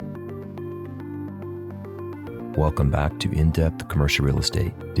Welcome back to In-Depth Commercial Real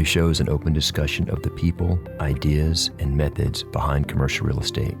Estate. This show is an open discussion of the people, ideas, and methods behind commercial real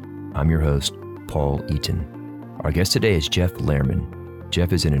estate. I'm your host, Paul Eaton. Our guest today is Jeff Lerman.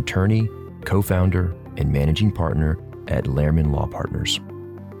 Jeff is an attorney, co-founder, and managing partner at Lerman Law Partners.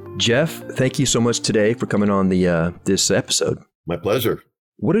 Jeff, thank you so much today for coming on this episode. My pleasure.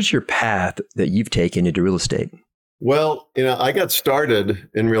 What is your path that you've taken into real estate? Well, I got started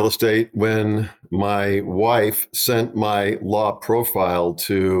in real estate when my wife sent my law profile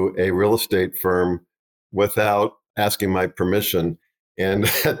to a real estate firm without asking my permission. And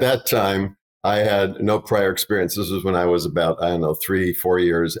at that time, I had no prior experience. This was when I was about, 3-4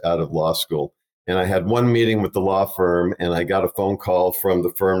 years out of law school. And I had one meeting with the law firm, and I got a phone call from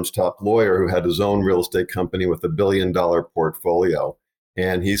the firm's top lawyer who had his own real estate company with $1 billion portfolio.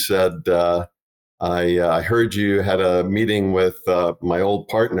 And he said, I heard you had a meeting with my old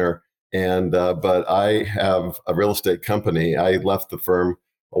partner, but I have a real estate company. I left the firm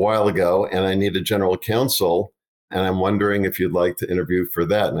a while ago, and I need a general counsel, and I'm wondering if you'd like to interview for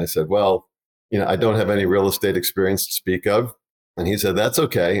that. And I said, well, I don't have any real estate experience to speak of. And he said, that's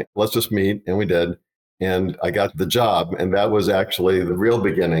okay. Let's just meet. And we did. And I got the job. And that was actually the real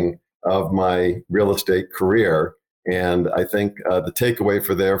beginning of my real estate career. And I think the takeaway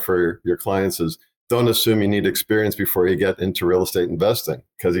for your clients is don't assume you need experience before you get into real estate investing,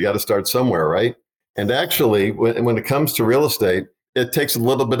 because you got to start somewhere, right? And actually, when it comes to real estate, it takes a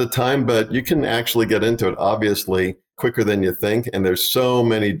little bit of time, but you can actually get into it, obviously, quicker than you think. And there's so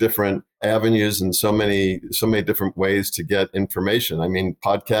many different avenues and so many different ways to get information. I mean,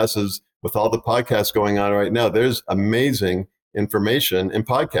 with all the podcasts going on right now, there's amazing information in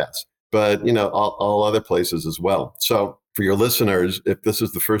podcasts, but all other places as well. So for your listeners, if this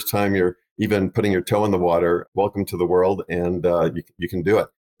is the first time you're even putting your toe in the water, welcome to the world, and you can do it.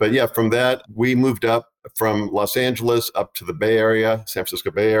 But yeah, from that, we moved up from Los Angeles up to the Bay Area, San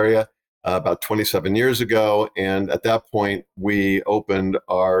Francisco Bay Area, about 27 years ago. And at that point, we opened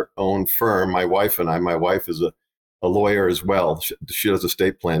our own firm, my wife and I. My wife is a lawyer as well. She does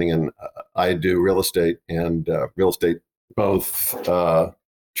estate planning, and I do real estate, and both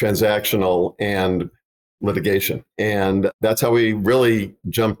transactional and litigation. And that's how we really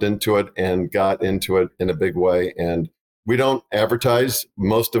jumped into it and got into it in a big way. And we don't advertise.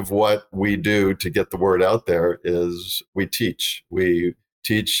 Most of what we do to get the word out there is we teach. We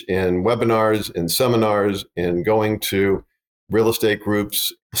teach in webinars, in seminars, in going to real estate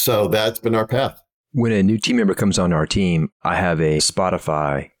groups. So that's been our path. When a new team member comes on our team, I have a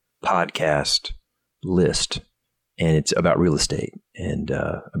Spotify podcast list, and it's about real estate and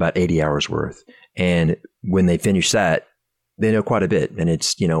about 80 hours worth. And when they finish that, they know quite a bit. And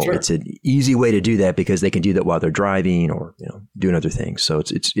it's, Sure. It's an easy way to do that because they can do that while they're driving or, doing other things. So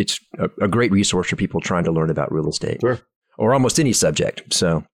it's a great resource for people trying to learn about real estate. Sure. Or almost any subject.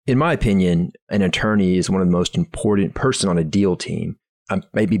 So in my opinion, an attorney is one of the most important person on a deal team. I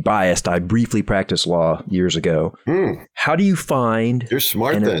may be biased. I briefly practiced law years ago. How do you find... You're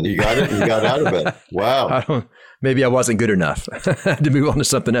smart then. You got it. You got out of it. Wow. Maybe I wasn't good enough to move on to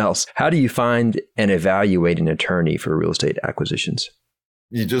something else. How do you find and evaluate an attorney for real estate acquisitions?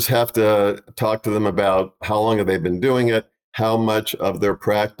 You just have to talk to them about how long have they been doing it, how much of their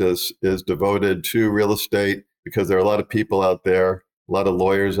practice is devoted to real estate, because there are a lot of people out there, a lot of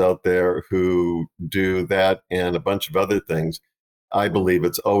lawyers out there who do that and a bunch of other things. I believe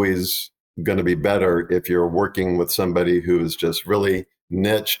it's always going to be better if you're working with somebody who is just really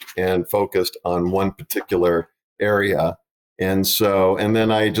niched and focused on one particular area. And then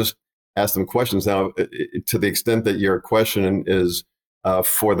I just ask them questions. Now, to the extent that your question is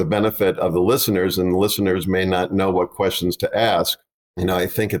for the benefit of the listeners, and the listeners may not know what questions to ask, I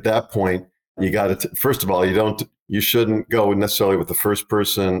think at that point, you got to, first of all, you shouldn't go necessarily with the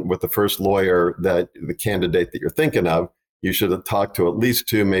first lawyer, the candidate that you're thinking of. You should have talked to at least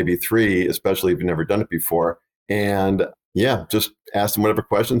 2, maybe 3, especially if you've never done it before. And yeah, just ask them whatever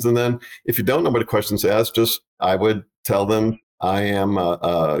questions. And then if you don't know what questions to ask, I would tell them, I am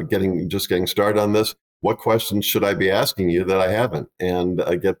getting started on this. What questions should I be asking you that I haven't? And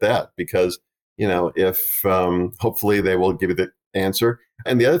get that, because, if hopefully they will give you the answer.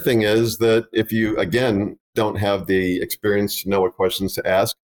 And the other thing is that if you, again, don't have the experience to know what questions to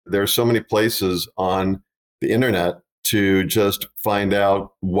ask, there are so many places on the internet to just find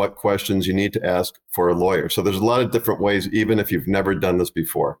out what questions you need to ask for a lawyer. So there's a lot of different ways, even if you've never done this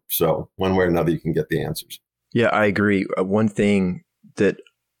before. So one way or another, you can get the answers. Yeah, I agree. One thing that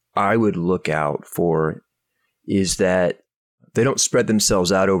I would look out for is that they don't spread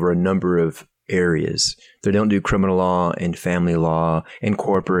themselves out over a number of areas. They don't do criminal law and family law and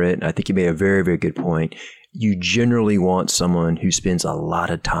corporate. I think you made a very, very good point. you generally want someone who spends a lot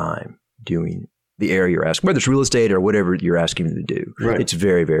of time doing the area you're asking, whether it's real estate or whatever you're asking them to do. Right. It's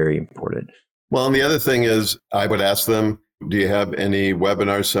very, very important. Well, and the other thing is I would ask them, do you have any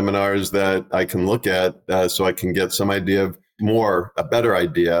webinars, seminars that I can look at so I can get some idea of a better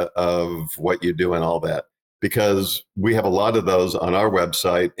idea of what you do and all that? Because we have a lot of those on our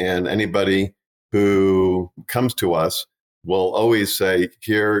website, and anybody who comes to us will always say,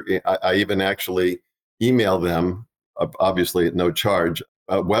 here, I even actually email them, obviously at no charge,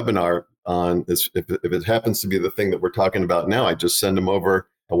 a webinar on this. If it happens to be the thing that we're talking about now, I just send them over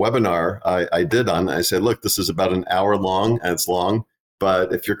a webinar I did on. I said, look, this is about an hour long, and it's long,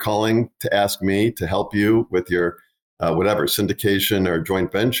 but if you're calling to ask me to help you with your whatever syndication or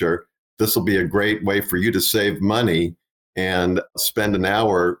joint venture, this will be a great way for you to save money and spend an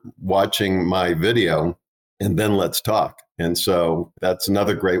hour watching my video, and then let's talk. And so that's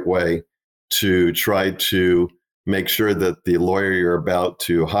another great way to try to make sure that the lawyer you're about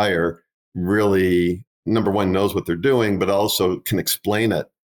to hire really, number one, knows what they're doing, but also can explain it.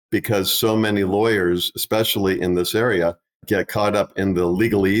 Because so many lawyers, especially in this area, get caught up in the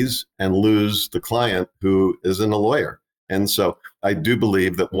legalese and lose the client who isn't a lawyer. And so I do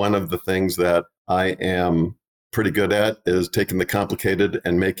believe that one of the things that I am pretty good at is taking the complicated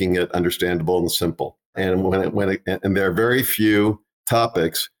and making it understandable and simple. And and there are very few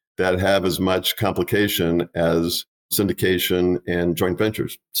topics that have as much complication as syndication and joint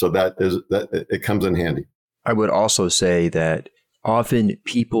ventures. So that it comes in handy. I would also say that often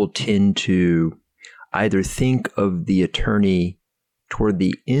people tend to either think of the attorney toward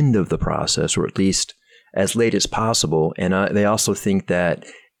the end of the process, or at least as late as possible. And they also think that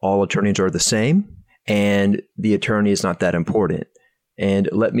all attorneys are the same and the attorney is not that important. And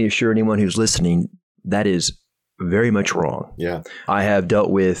let me assure anyone who's listening, that is very much wrong. Yeah. I have dealt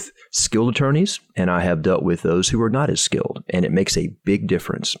with skilled attorneys and I have dealt with those who are not as skilled, and it makes a big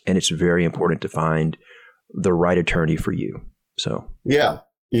difference. And it's very important to find the right attorney for you. So, yeah,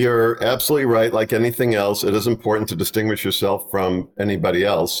 you're absolutely right. Like anything else, it is important to distinguish yourself from anybody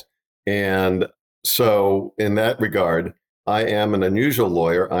else. And so in that regard, I am an unusual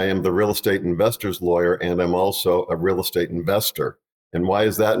lawyer. I am the real estate investor's lawyer, and I'm also a real estate investor. And why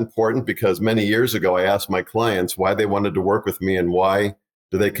is that important? Because many years ago, I asked my clients why they wanted to work with me and why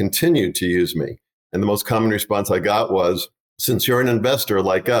do they continue to use me. And the most common response I got was, since you're an investor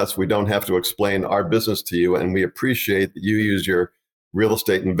like us, we don't have to explain our business to you. And we appreciate that you use your real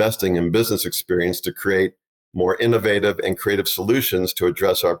estate investing and business experience to create more innovative and creative solutions to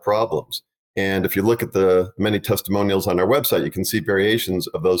address our problems. And if you look at the many testimonials on our website, you can see variations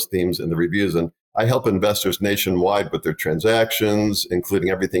of those themes in the reviews. And I help investors nationwide with their transactions, including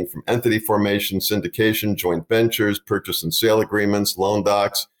everything from entity formation, syndication, joint ventures, purchase and sale agreements, loan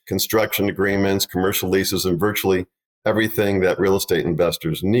docs, construction agreements, commercial leases, and virtually everything that real estate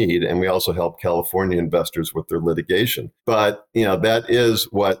investors need. And we also help California investors with their litigation. But, that is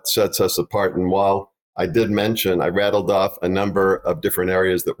what sets us apart. And while I did mention, I rattled off a number of different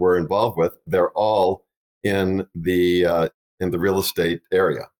areas that we're involved with, they're all in the real estate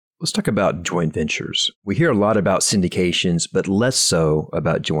area. Let's talk about joint ventures. We hear a lot about syndications, but less so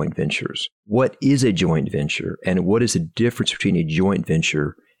about joint ventures. What is a joint venture, and what is the difference between a joint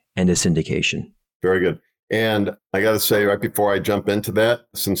venture and a syndication? Very good. And I got to say, right before I jump into that,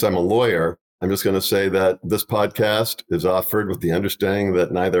 since I'm a lawyer, I'm just going to say that this podcast is offered with the understanding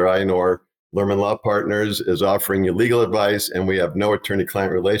that neither I nor Lerman Law Partners is offering you legal advice, and we have no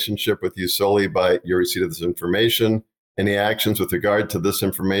attorney-client relationship with you solely by your receipt of this information. Any actions with regard to this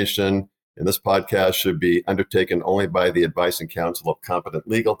information in this podcast should be undertaken only by the advice and counsel of competent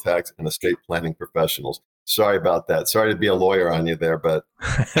legal, tax, and estate planning professionals. Sorry about that. Sorry to be a lawyer on you there, but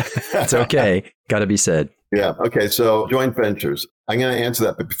it's okay. Got to be said. Yeah. Okay. So joint ventures. I'm going to answer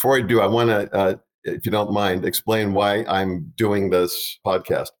that. But before I do, I want to, if you don't mind, explain why I'm doing this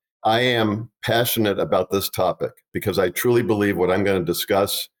podcast. I am passionate about this topic because I truly believe what I'm going to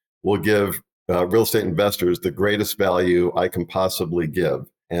discuss will give real estate investors the greatest value I can possibly give.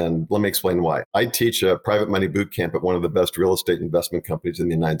 And let me explain why. I teach a private money boot camp at one of the best real estate investment companies in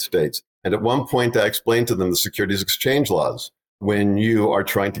the United States. And at one point, I explained to them the securities exchange laws when you are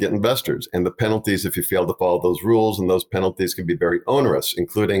trying to get investors and the penalties if you fail to follow those rules. And those penalties can be very onerous,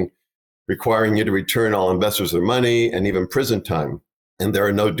 including requiring you to return all investors their money and even prison time. And there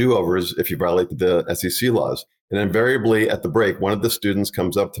are no do-overs if you violate the SEC laws. And invariably at the break, one of the students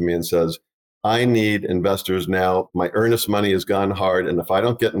comes up to me and says, I need investors now. My earnest money has gone hard. And if I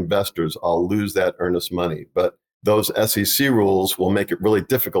don't get investors, I'll lose that earnest money. But those SEC rules will make it really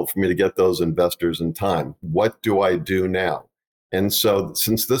difficult for me to get those investors in time. What do I do now? And so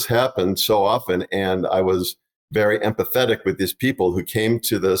since this happened so often, and I was very empathetic with these people who came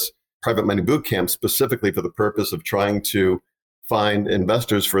to this private money boot camp specifically for the purpose of trying to find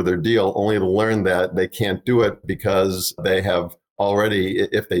investors for their deal, only to learn that they can't do it because they have already,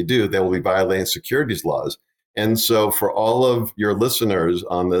 if they do, they will be violating securities laws. And so for all of your listeners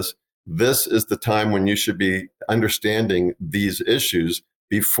on this, this is the time when you should be understanding these issues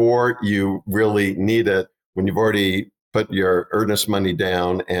before you really need it, when you've already put your earnest money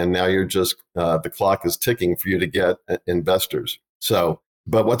down and now you're just, the clock is ticking for you to get investors. So,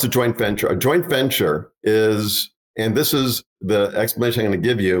 but what's a joint venture? A joint venture is, and this is the explanation I'm going to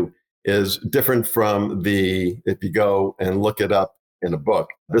give you, is different from if you go and look it up in a book.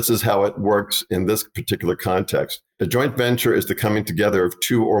 This is how it works in this particular context. A joint venture is the coming together of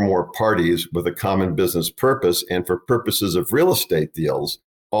two or more parties with a common business purpose. And for purposes of real estate deals,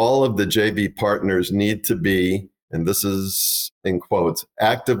 all of the JV partners need to be, and this is in quotes,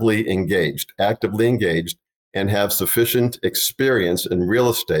 actively engaged, and have sufficient experience in real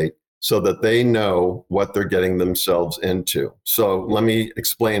estate so that they know what they're getting themselves into. So let me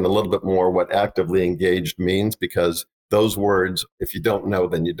explain a little bit more what actively engaged means, because those words, if you don't know,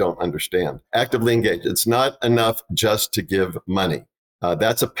 then you don't understand. Actively engaged, it's not enough just to give money.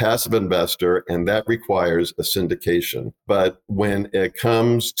 That's a passive investor, and that requires a syndication. But when it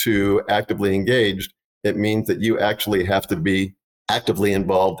comes to actively engaged, it means that you actually have to be actively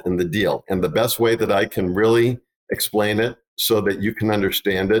involved in the deal. And the best way that I can really explain it so that you can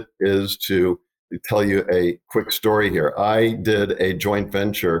understand it is to tell you a quick story here. I did a joint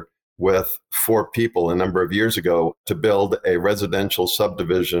venture with 4 people a number of years ago to build a residential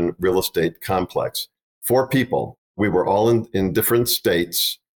subdivision real estate complex. 4 people. We were all in different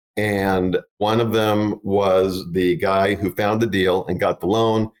states. And one of them was the guy who found the deal and got the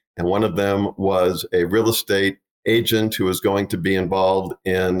loan. And one of them was a real estate agent who was going to be involved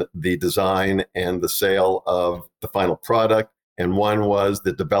in the design and the sale of the final product. And one was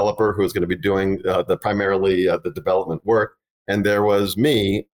the developer who was going to be doing primarily the development work. And there was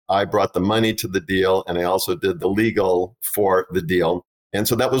me. I brought the money to the deal, and I also did the legal for the deal. And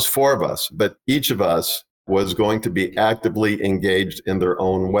so that was 4 of us, but each of us was going to be actively engaged in their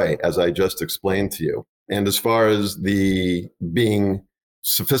own way, as I just explained to you. And as far as the being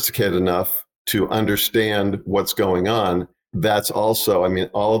sophisticated enough to understand what's going on, that's also, I mean,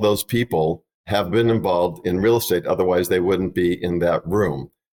 all of those people have been involved in real estate. Otherwise, they wouldn't be in that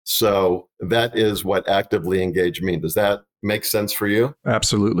room. So that is what actively engaged means. Does that make sense for you?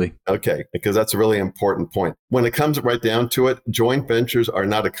 Absolutely. Okay, because that's a really important point. When it comes right down to it, joint ventures are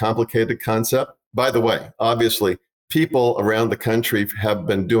not a complicated concept. By the way, obviously, people around the country have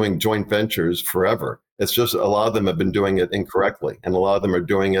been doing joint ventures forever. It's just a lot of them have been doing it incorrectly, and a lot of them are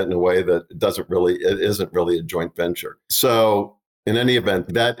doing it in a way that it isn't really a joint venture. So in any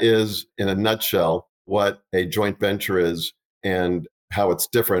event, that is, in a nutshell, what a joint venture is and how it's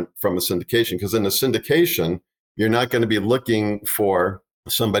different from a syndication. Because in a syndication, you're not going to be looking for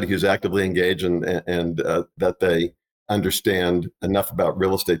somebody who's actively engaged and that they understand enough about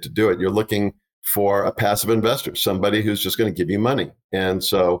real estate to do it. You're looking for a passive investor, somebody who's just going to give you money. And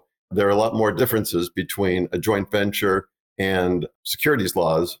so there are a lot more differences between a joint venture and securities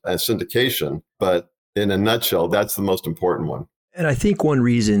laws and syndication. But in a nutshell, that's the most important one. And I think one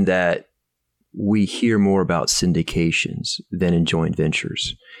reason that we hear more about syndications than in joint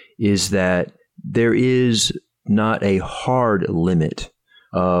ventures is that there is not a hard limit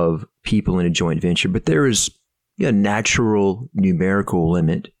of people in a joint venture, but there is a natural numerical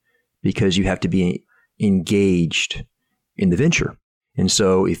limit because you have to be engaged in the venture. And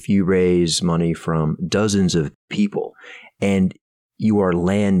so if you raise money from dozens of people and you are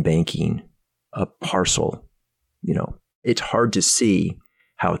land banking a parcel, it's hard to see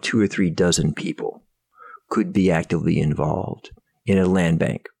how 2 or 3 dozen people could be actively involved in a land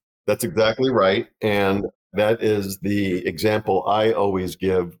bank. That's exactly right. And that is the example I always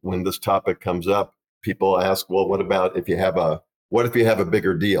give when this topic comes up. People ask, well, what if you have a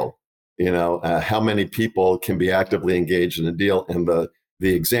bigger deal? How many people can be actively engaged in a deal? And the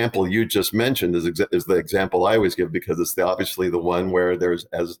example you just mentioned is the example I always give, because it's obviously the one where there's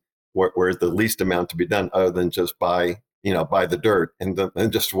where the least amount to be done other than just buy the dirt and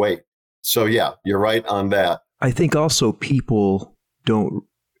then just wait. So yeah, you're right on that. I think also people don't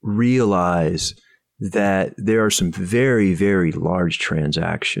realize that there are some very, very large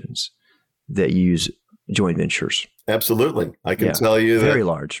transactions that use joint ventures. Absolutely. I can tell you that very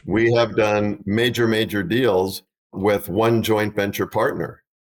large. We have done major deals with one joint venture partner.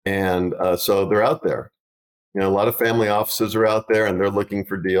 And so they're out there. A lot of family offices are out there and they're looking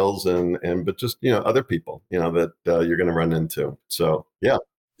for deals but just, other people, that you're going to run into. So, yeah,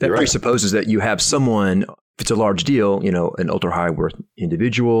 That you're right. presupposes that you have someone, if it's a large deal, an ultra high worth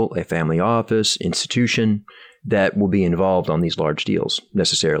individual, a family office, institution that will be involved on these large deals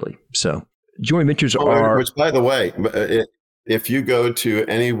necessarily. So joint ventures are. Which, by the way, if you go to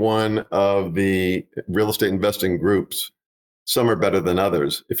any one of the real estate investing groups, some are better than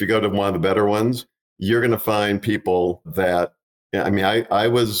others. If you go to one of the better ones, you're going to find people that, I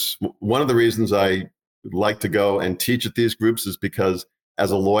was, one of the reasons I like to go and teach at these groups is because as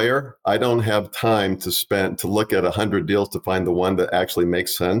a lawyer, I don't have time to look at 100 deals to find the one that actually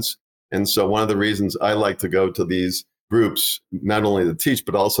makes sense. And so one of the reasons I like to go to these groups, not only to teach,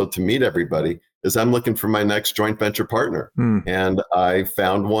 but also to meet everybody, is I'm looking for my next joint venture partner. And I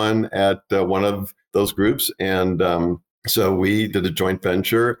found one at one of those groups. And so we did a joint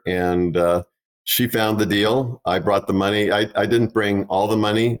venture, and she found the deal. I brought the money. I didn't bring all the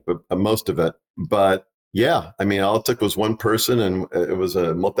money, but most of it. But yeah, all it took was one person, and it was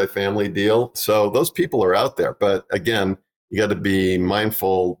a multifamily deal. So those people are out there. But again, you got to be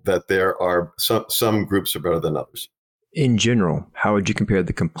mindful that there are some groups are better than others. In general, how would you compare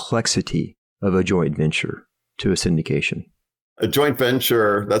the complexity of a joint venture to a syndication? A joint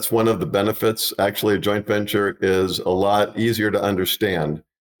venture, that's one of the benefits. Actually, a joint venture is a lot easier to understand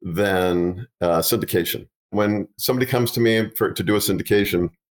than syndication. When somebody comes to me to do a syndication,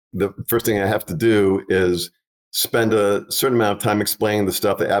 the first thing I have to do is spend a certain amount of time explaining the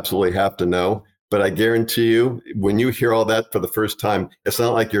stuff they absolutely have to know. But I guarantee you, when you hear all that for the first time, it's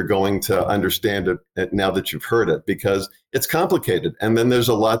not like you're going to understand it now that you've heard it, because it's complicated. And then there's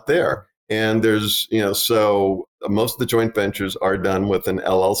a lot there. And there's, so most of the joint ventures are done with an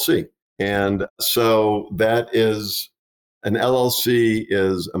LLC. And so an LLC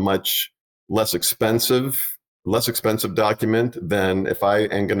is a much less expensive document than if I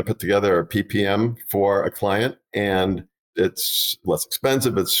am going to put together a PPM for a client. And it's less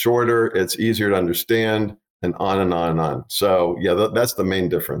expensive, it's shorter, it's easier to understand, and on and on and on. So yeah, that's the main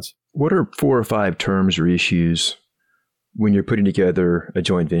difference. What are 4 or 5 terms or issues when you're putting together a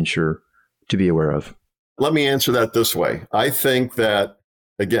joint venture to be aware of? Let me answer that this way. I think that,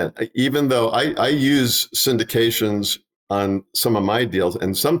 again, even though I use syndications on some of my deals,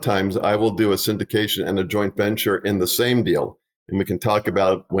 and sometimes I will do a syndication and a joint venture in the same deal. And we can talk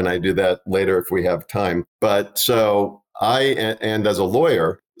about when I do that later if we have time. But so and as a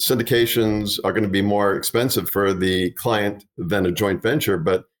lawyer, syndications are going to be more expensive for the client than a joint venture.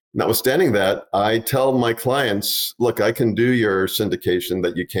 But notwithstanding that, I tell my clients, look, I can do your syndication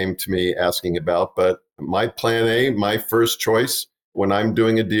that you came to me asking about, but my plan A, my first choice when I'm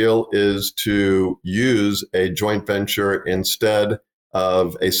doing a deal is to use a joint venture instead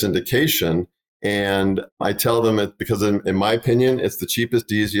of a syndication. And I tell them it because in my opinion, it's the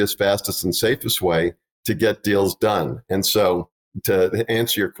cheapest, easiest, fastest, and safest way to get deals done. And so to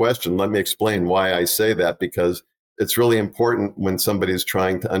answer your question, let me explain why I say that, because it's really important when somebody's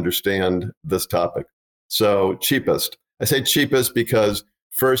trying to understand this topic. So cheapest. I say cheapest because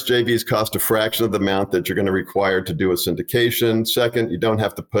first, JVs cost a fraction of the amount that you're going to require to do a syndication. Second, you don't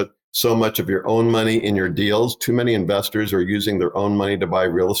have to put so much of your own money in your deals. Too many investors are using their own money to buy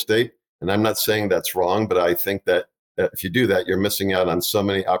real estate. And I'm not saying that's wrong, but I think that if you do that, you're missing out on so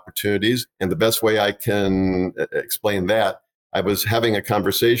many opportunities. And the best way I can explain that, I was having a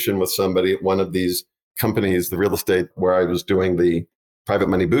conversation with somebody at one of these companies, the real estate, where I was doing the private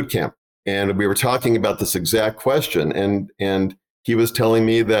money boot camp. And we were talking about this exact question. And he was telling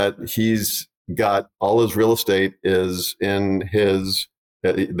me that he's got all his real estate is in his,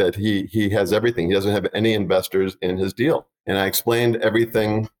 that he has everything. He doesn't have any investors in his deal. And I explained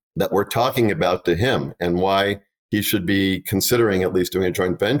everything that we're talking about to him and why he should be considering at least doing a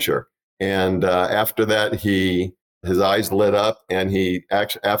joint venture. And after that, his eyes lit up, and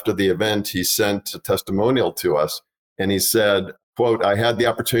after the event, he sent a testimonial to us. And he said, quote, I had the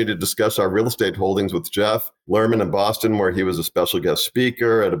opportunity to discuss our real estate holdings with Jeff Lerman in Boston, where he was a special guest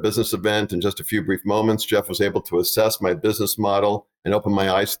speaker at a business event. In just a few brief moments, Jeff was able to assess my business model and open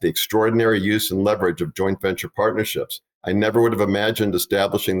my eyes to the extraordinary use and leverage of joint venture partnerships. I never would have imagined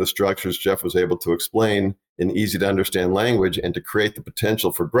establishing the structures Jeff was able to explain in easy to understand language and to create the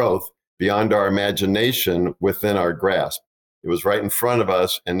potential for growth beyond our imagination within our grasp. It was right in front of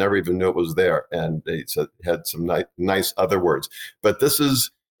us and never even knew it was there. And he had some nice other words. But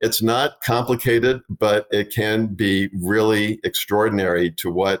it's not complicated, but it can be really extraordinary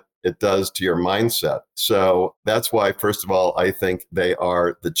to what it does to your mindset. So that's why, first of all, I think they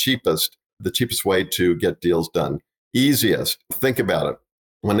are the cheapest way to get deals done. Easiest. Think about it.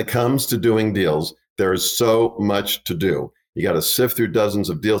 When it comes to doing deals, There's so much to do. You got to sift through dozens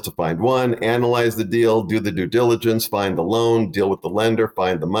of deals to find one, analyze the deal, do the due diligence, find the loan, deal with the lender,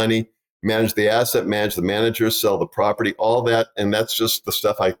 find the money, manage the asset, manage the manager, sell the property, all that. And that's just the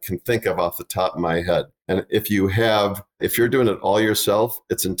stuff I can think of off the top of my head. And if you're doing it all yourself,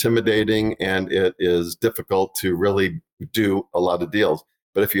 it's intimidating and it is difficult to really do a lot of deals.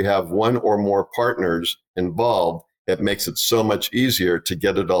 But if you have one or more partners involved, it makes it so much easier to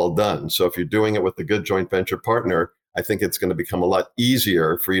get it all done. So if you're doing it with a good joint venture partner, I think it's going to become a lot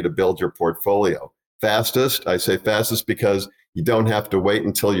easier for you to build your portfolio. Fastest, I say fastest because you don't have to wait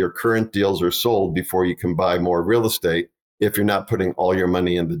until your current deals are sold before you can buy more real estate if you're not putting all your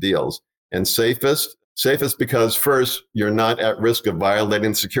money in the deals. And safest because first, you're not at risk of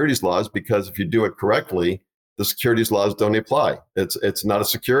violating the securities laws because if you do it correctly, the securities laws don't apply. It's not a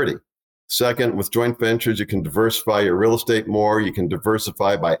security. Second, with joint ventures, you can diversify your real estate more. You can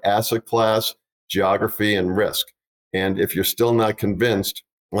diversify by asset class, geography, and risk. And if you're still not convinced,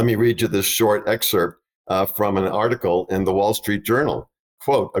 let me read you this short excerpt from an article in the Wall Street Journal.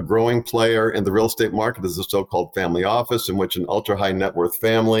 Quote, a growing player in the real estate market is the so-called family office in which an ultra-high net worth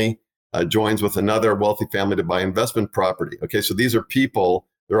family joins with another wealthy family to buy investment property. Okay, so these are people,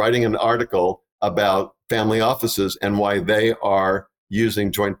 they're writing an article about family offices and why they are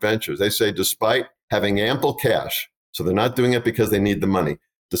using joint ventures. They say despite having ample cash, so they're not doing it because they need the money.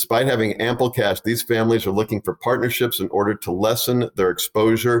 Despite having ample cash, these families are looking for partnerships in order to lessen their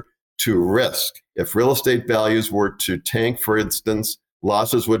exposure to risk. If real estate values were to tank, for instance,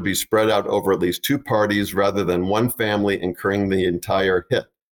 losses would be spread out over at least two parties rather than one family incurring the entire hit.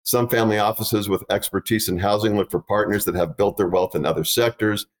 Some family offices with expertise in housing look for partners that have built their wealth in other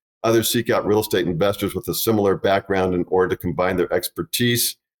sectors. Others seek out real estate investors with a similar background in order to combine their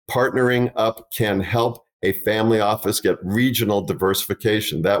expertise. Partnering up can help a family office get regional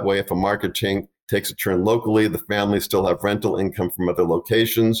diversification. That way, if a market chain takes a turn locally, the families still have rental income from other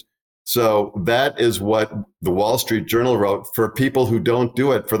locations. So that is what the Wall Street Journal wrote for people who don't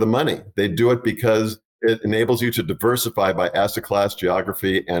do it for the money. They do it because it enables you to diversify by asset class,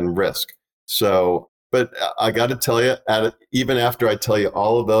 geography, and risk. So, but I got to tell you, even after I tell you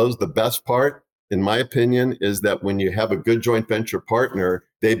all of those, the best part, in my opinion, is that when you have a good joint venture partner,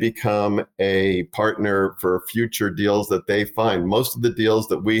 they become a partner for future deals that they find. Most of the deals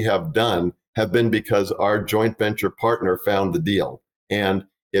that we have done have been because our joint venture partner found the deal. And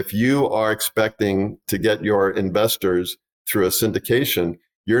if you are expecting to get your investors through a syndication,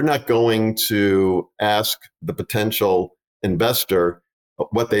 you're not going to ask the potential investor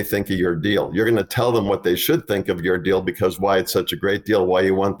what they think of your deal. You're going to tell them what they should think of your deal because why it's such a great deal, why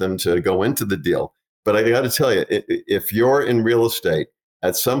you want them to go into the deal. But I got to tell you, if you're in real estate,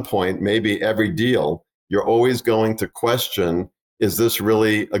 at some point, maybe every deal, you're always going to question, is this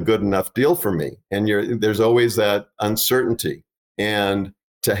really a good enough deal for me? And there's always that uncertainty. And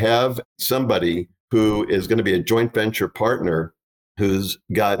to have somebody who is going to be a joint venture partner, who's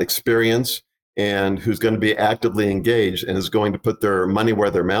got experience and who's going to be actively engaged and is going to put their money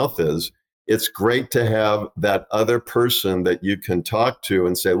where their mouth is, it's great to have that other person that you can talk to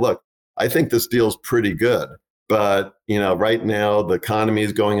and say, look, I think this deal's pretty good, but right now the economy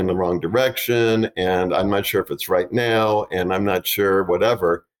is going in the wrong direction and I'm not sure if it's right now and I'm not sure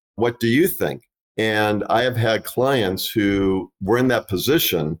whatever. What do you think? And I have had clients who were in that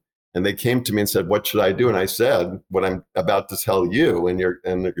position and they came to me and said, what should I do? And I said, what I'm about to tell you and your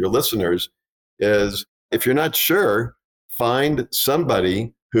listeners is, if you're not sure, find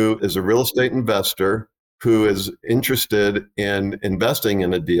somebody who is a real estate investor who is interested in investing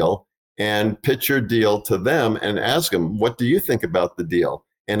in a deal and pitch your deal to them and ask them, what do you think about the deal?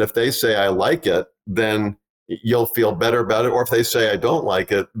 And if they say, I like it, then you'll feel better about it. Or if they say, I don't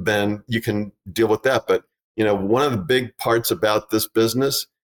like it, then you can deal with that. But, one of the big parts about this business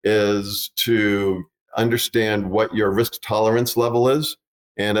is to understand what your risk tolerance level is.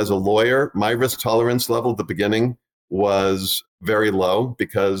 And as a lawyer, my risk tolerance level at the beginning was very low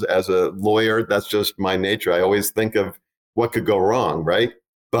because as a lawyer, that's just my nature. I always think of what could go wrong, right?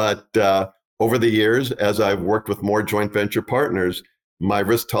 But over the years, as I've worked with more joint venture partners, my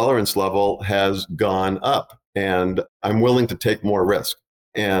risk tolerance level has gone up and I'm willing to take more risk.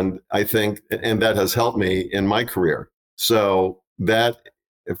 And I think, and that has helped me in my career. So that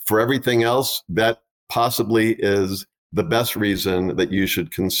for everything else, that possibly is the best reason that you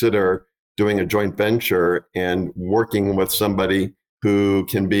should consider doing a joint venture and working with somebody who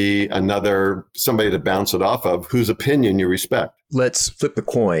can be somebody to bounce it off of, whose opinion you respect. Let's flip the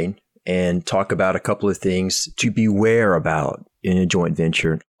coin and talk about a couple of things to beware about in a joint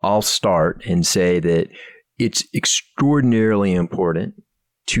venture. I'll start and say that it's extraordinarily important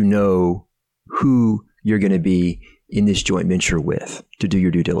to know who you're going to be in this joint venture with to do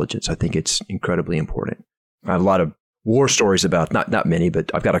your due diligence. I think it's incredibly important. I have a lot of war stories about, not many, but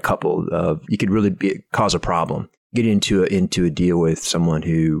I've got a couple of, you could really cause a problem, get into a deal with someone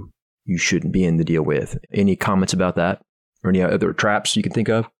who you shouldn't be in the deal with. Any comments about that or any other traps you can think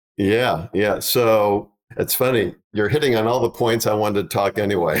of? Yeah. So it's funny. You're hitting on all the points I wanted to talk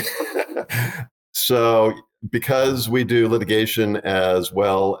anyway. So because we do litigation as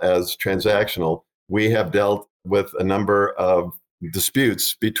well as transactional, we have dealt with a number of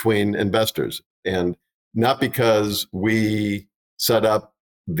disputes between investors. And not because we set up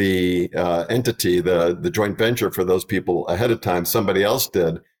the entity, the joint venture for those people ahead of time, somebody else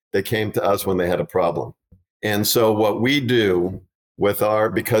did. They came to us when they had a problem. And so what we do with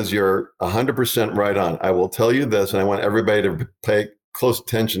because you're 100% right on, I will tell you this, and I want everybody to pay close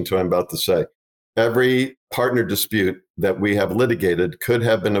attention to what I'm about to say. Every partner dispute that we have litigated could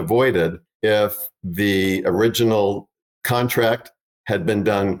have been avoided if the original contract had been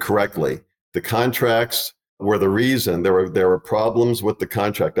done correctly. The contracts were the reason. There were problems with the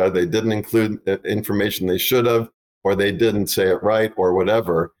contract. Either they didn't include information they should have, or they didn't say it right, or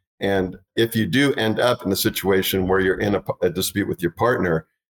whatever. And if you do end up in a situation where you're in a dispute with your partner,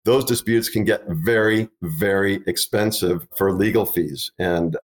 those disputes can get very, very expensive for legal fees.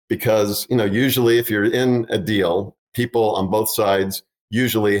 And because, usually if you're in a deal, people on both sides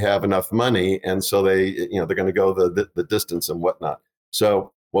usually have enough money. And so they're going to go the distance and whatnot.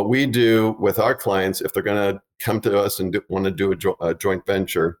 So what we do with our clients, if they're going to come to us and want to do a joint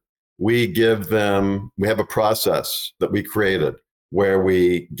venture, we have a process that we created where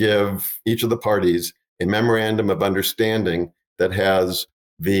we give each of the parties a memorandum of understanding that has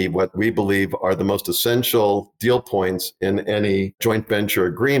what we believe are the most essential deal points in any joint venture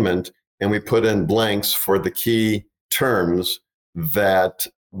agreement. And we put in blanks for the key terms that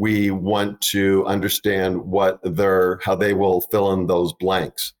we want to understand how they will fill in those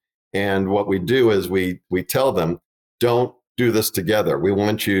blanks. And what we do is we tell them, don't do this together. We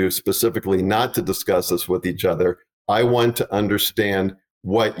want you specifically not to discuss this with each other. I want to understand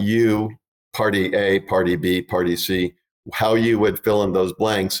what you, party A, party B, party C, how you would fill in those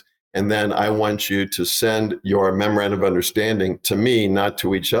blanks. And then I want you to send your memorandum of understanding to me, not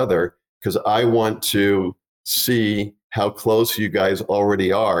to each other, because I want to see how close you guys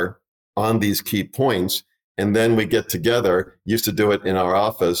already are on these key points. And then we get together, used to do it in our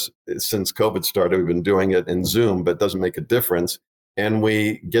office. Since COVID started, we've been doing it in Zoom, but it doesn't make a difference. And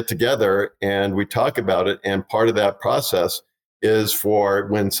we get together and we talk about it. And part of that process is for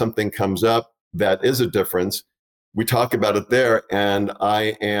when something comes up that is a difference, we talk about it there. And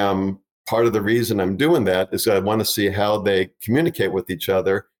part of the reason I'm doing that is I want to see how they communicate with each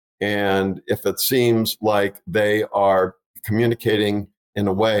other. And if it seems like they are communicating in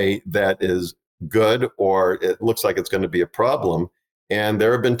a way that is good, or it looks like it's going to be a problem. And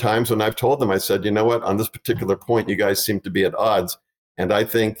there have been times when I've told them, I said, you know what, on this particular point, you guys seem to be at odds. And I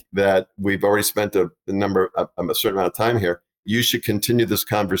think that we've already spent a certain amount of time here. You should continue this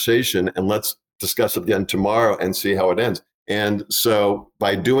conversation and let's discuss it again tomorrow and see how it ends. And so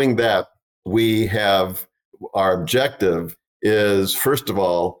by doing that, our objective is, first of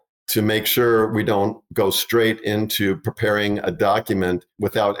all, to make sure we don't go straight into preparing a document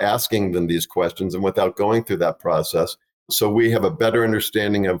without asking them these questions and without going through that process. So we have a better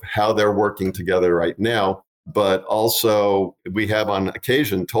understanding of how they're working together right now. But also, we have on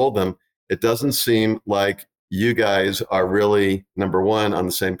occasion told them, it doesn't seem like you guys are really, number one, on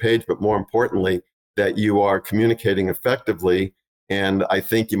the same page, but more importantly, that you are communicating effectively. And I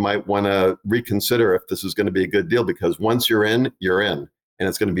think you might want to reconsider if this is going to be a good deal, because once you're in, you're in. And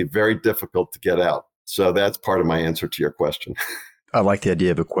it's going to be very difficult to get out. So that's part of my answer to your question. I like the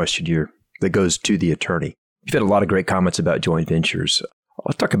idea of a questionnaire that goes to the attorney. You've had a lot of great comments about joint ventures.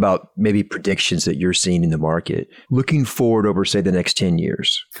 Let's talk about maybe predictions that you're seeing in the market. Looking forward over, say, the next 10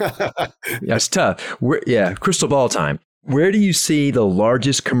 years. That's tough. Crystal ball time. Where do you see the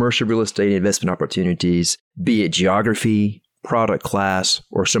largest commercial real estate investment opportunities, be it geography, product class,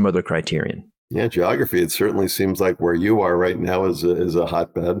 or some other criterion? Yeah, geography. It certainly seems like where you are right now is a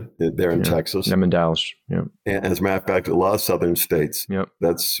hotbed there in Texas. I'm in Dallas. Yeah. And as a matter of fact, a lot of southern states,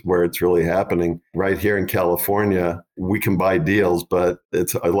 that's where it's really happening. Right here in California, we can buy deals, but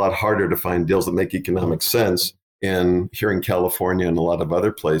it's a lot harder to find deals that make economic sense here in California and a lot of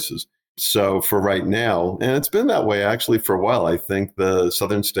other places. So for right now, and it's been that way actually for a while, I think the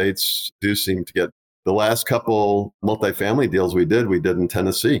southern states do seem to get the last couple multifamily deals we did in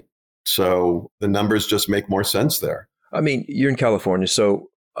Tennessee. So the numbers just make more sense there. I mean, you're in California.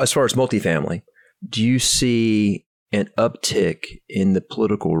 So as far as multifamily, do you see an uptick in the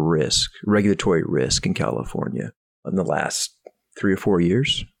political risk, regulatory risk in California in the last 3 or 4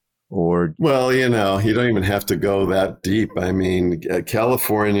 years? Or Well, you don't even have to go that deep. I mean,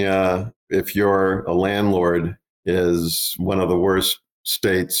 California, if you're a landlord, is one of the worst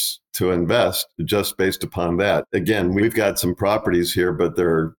states to invest just based upon that. Again, we've got some properties here, but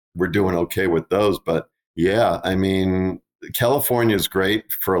we're doing okay with those. But yeah, I mean, California is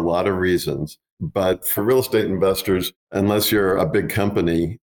great for a lot of reasons. But for real estate investors, unless you're a big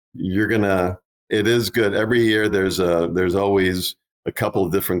company, it is good. Every year there's always a couple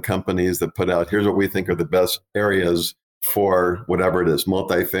of different companies that put out, here's what we think are the best areas for whatever it is,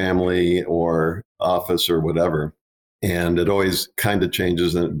 multifamily or office or whatever. And it always kind of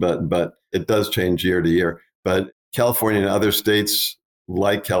changes, but it does change year to year. But California and other states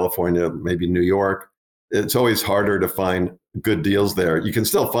like California, maybe New York, it's always harder to find good deals there. You can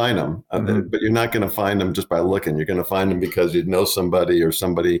still find them, but you're not going to find them just by looking. You're going to find them because you know somebody or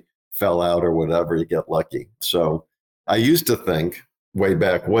somebody fell out or whatever, you get lucky. So I used to think way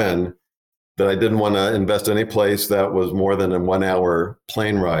back when that I didn't want to invest any place that was more than a 1 hour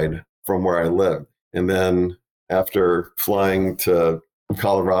plane ride from where I lived. And then after flying to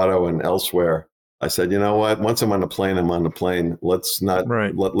Colorado and elsewhere, I said, you know what? Once I'm on the plane, I'm on the plane. Let's not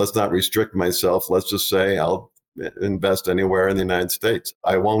restrict myself. Let's just say I'll invest anywhere in the United States.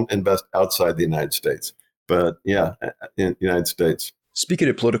 I won't invest outside the United States. But yeah, in the United States. Speaking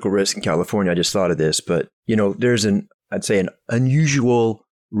of political risk in California, I just thought of this, but there's I'd say an unusual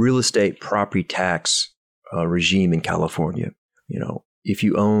real estate property tax regime in California. If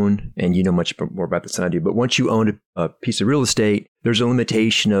you own, and you know much more about this than I do, but once you own a piece of real estate, there's a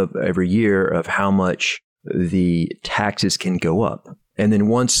limitation of every year of how much the taxes can go up. And then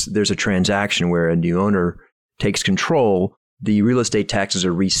once there's a transaction where a new owner takes control, the real estate taxes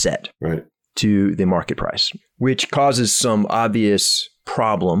are reset to the market price, which causes some obvious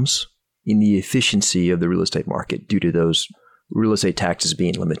problems in the efficiency of the real estate market due to those real estate taxes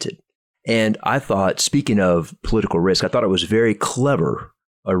being limited. And I thought, speaking of political risk, I thought it was very clever,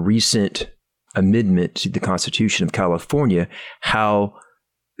 a recent amendment to the Constitution of California, how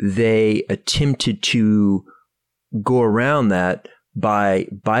they attempted to go around that by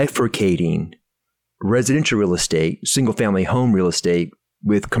bifurcating residential real estate, single-family home real estate,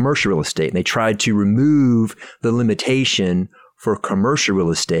 with commercial real estate. And they tried to remove the limitation for commercial real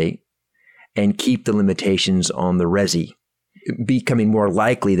estate and keep the limitations on the resi, becoming more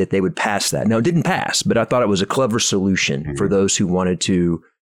likely that they would pass that. Now, it didn't pass, but I thought it was a clever solution for those who wanted to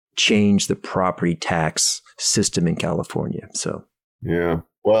change the property tax system in California. So, yeah,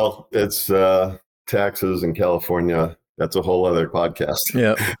 well, it's taxes in California. That's a whole other podcast.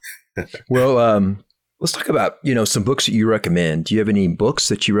 Yeah. Well, let's talk about, some books that you recommend. Do you have any books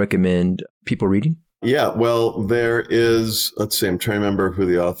that you recommend people reading? Yeah, well, there is, let's see, I'm trying to remember who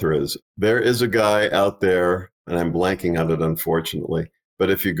the author is. There is a guy out there, and I'm blanking on it, unfortunately, but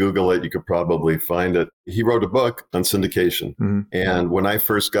if you Google it, you could probably find it. He wrote a book on syndication. And when I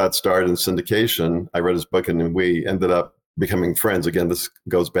first got started in syndication, I read his book and we ended up becoming friends. Again, this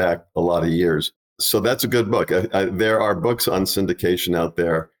goes back a lot of years. So that's a good book. There are books on syndication out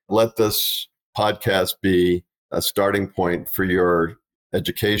there. Let this podcast be a starting point for your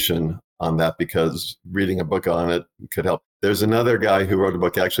education on that, because reading a book on it could help. There's another guy who wrote a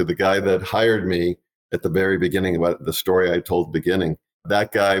book, actually, the guy that hired me at the very beginning, about the story I told at the beginning.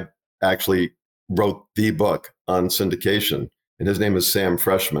 That guy actually wrote the book on syndication, and his name is Sam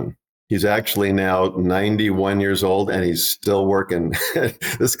Freshman. He's actually now 91 years old, and he's still working.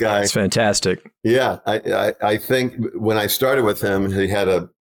 This guy. It's fantastic. Yeah. I think when I started with him, he had a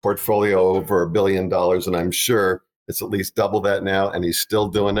portfolio over $1 billion, and I'm sure it's at least double that now, and he's still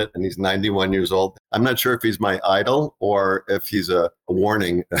doing it, and he's 91 years old. I'm not sure if he's my idol or if he's a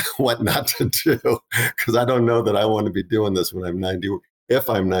warning what not to do, because I don't know that I want to be doing this when I'm 90, if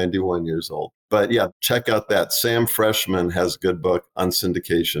I'm 91 years old. But yeah, check out that. Sam Freshman has a good book on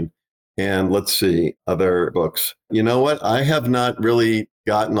syndication. And let's see, other books. You know what? I have not really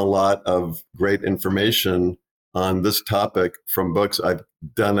gotten a lot of great information on this topic from books. I've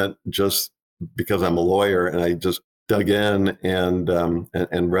done it just because I'm a lawyer, and I just dug in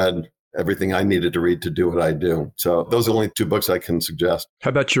and read everything I needed to read to do what I do. So those are the only 2 books I can suggest. How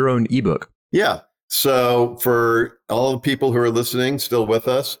about your own ebook? Yeah. So for all the people who are listening, still with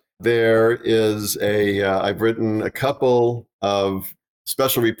us, there is I've written a couple of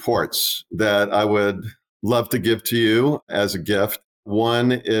special reports that I would love to give to you as a gift.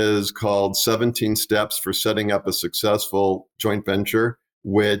 One is called 17 Steps for Setting Up a Successful Joint Venture,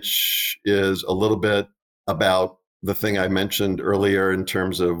 which is a little bit about the thing I mentioned earlier in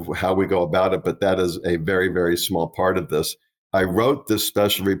terms of how we go about it, but that is a very, very small part of this. I wrote this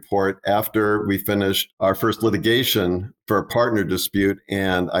special report after we finished our first litigation for a partner dispute.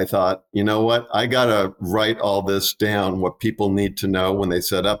 And I thought, you know what? I got to write all this down, what people need to know when they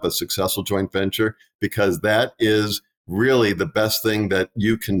set up a successful joint venture, because that is really the best thing that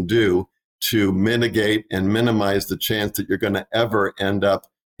you can do to mitigate and minimize the chance that you're going to ever end up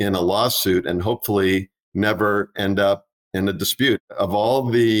in a lawsuit and hopefully never end up in a dispute. Of all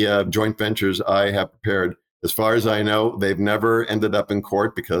the joint ventures I have prepared, as far as I know, they've never ended up in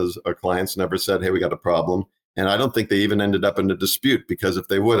court because our clients never said, hey, we got a problem. And I don't think they even ended up in a dispute, because if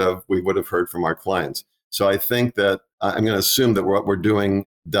they would have, we would have heard from our clients. So I think that I'm going to assume that what we're doing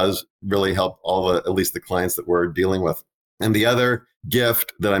does really help at least the clients that we're dealing with. And the other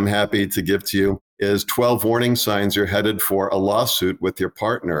gift that I'm happy to give to you is 12 warning signs you're headed for a lawsuit with your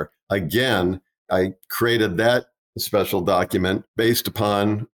partner. Again, I created that special document based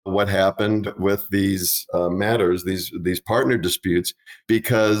upon what happened with these matters, these partner disputes,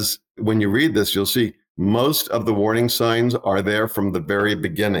 because when you read this, you'll see most of the warning signs are there from the very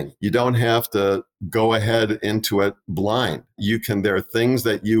beginning. You don't have to go ahead into it blind. There are things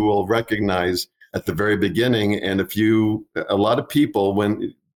that you will recognize at the very beginning. And a lot of people,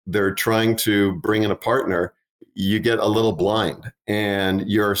 when they're trying to bring in a partner, you get a little blind, and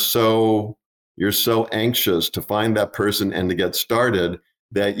you're so anxious to find that person and to get started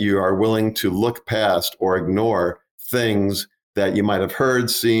that you are willing to look past or ignore things that you might have heard,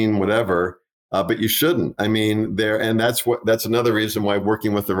 seen, whatever, but you shouldn't. I mean, that's another reason why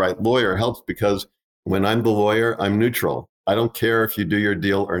working with the right lawyer helps, because when I'm the lawyer, I'm neutral. I don't care if you do your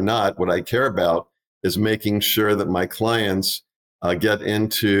deal or not. What I care about is making sure that my clients get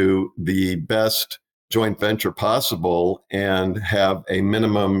into the best joint venture possible and have a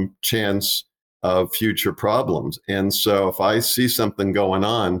minimum chance of future problems. And so if I see something going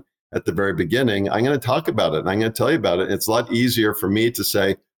on at the very beginning, I'm going to talk about it and I'm going to tell you about it. It's a lot easier for me to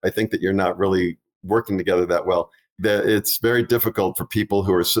say, I think that you're not really working together that well. It's very difficult for people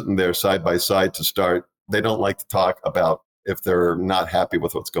who are sitting there side by side to start. They don't like to talk about if they're not happy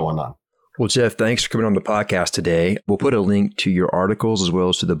with what's going on. Well, Jeff, thanks for coming on the podcast today. We'll put a link to your articles as well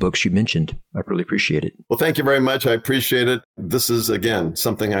as to the books you mentioned. I really appreciate it. Well, thank you very much. I appreciate it. This is, again,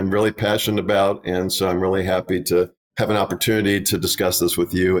 something I'm really passionate about. And so I'm really happy to have an opportunity to discuss this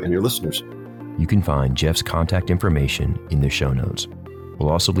with you and your listeners. You can find Jeff's contact information in the show notes.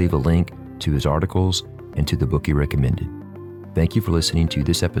 We'll also leave a link to his articles and to the book he recommended. Thank you for listening to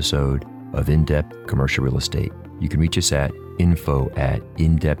this episode of In-Depth Commercial Real Estate. You can reach us at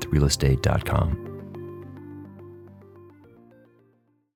info@indepthrealestate.com.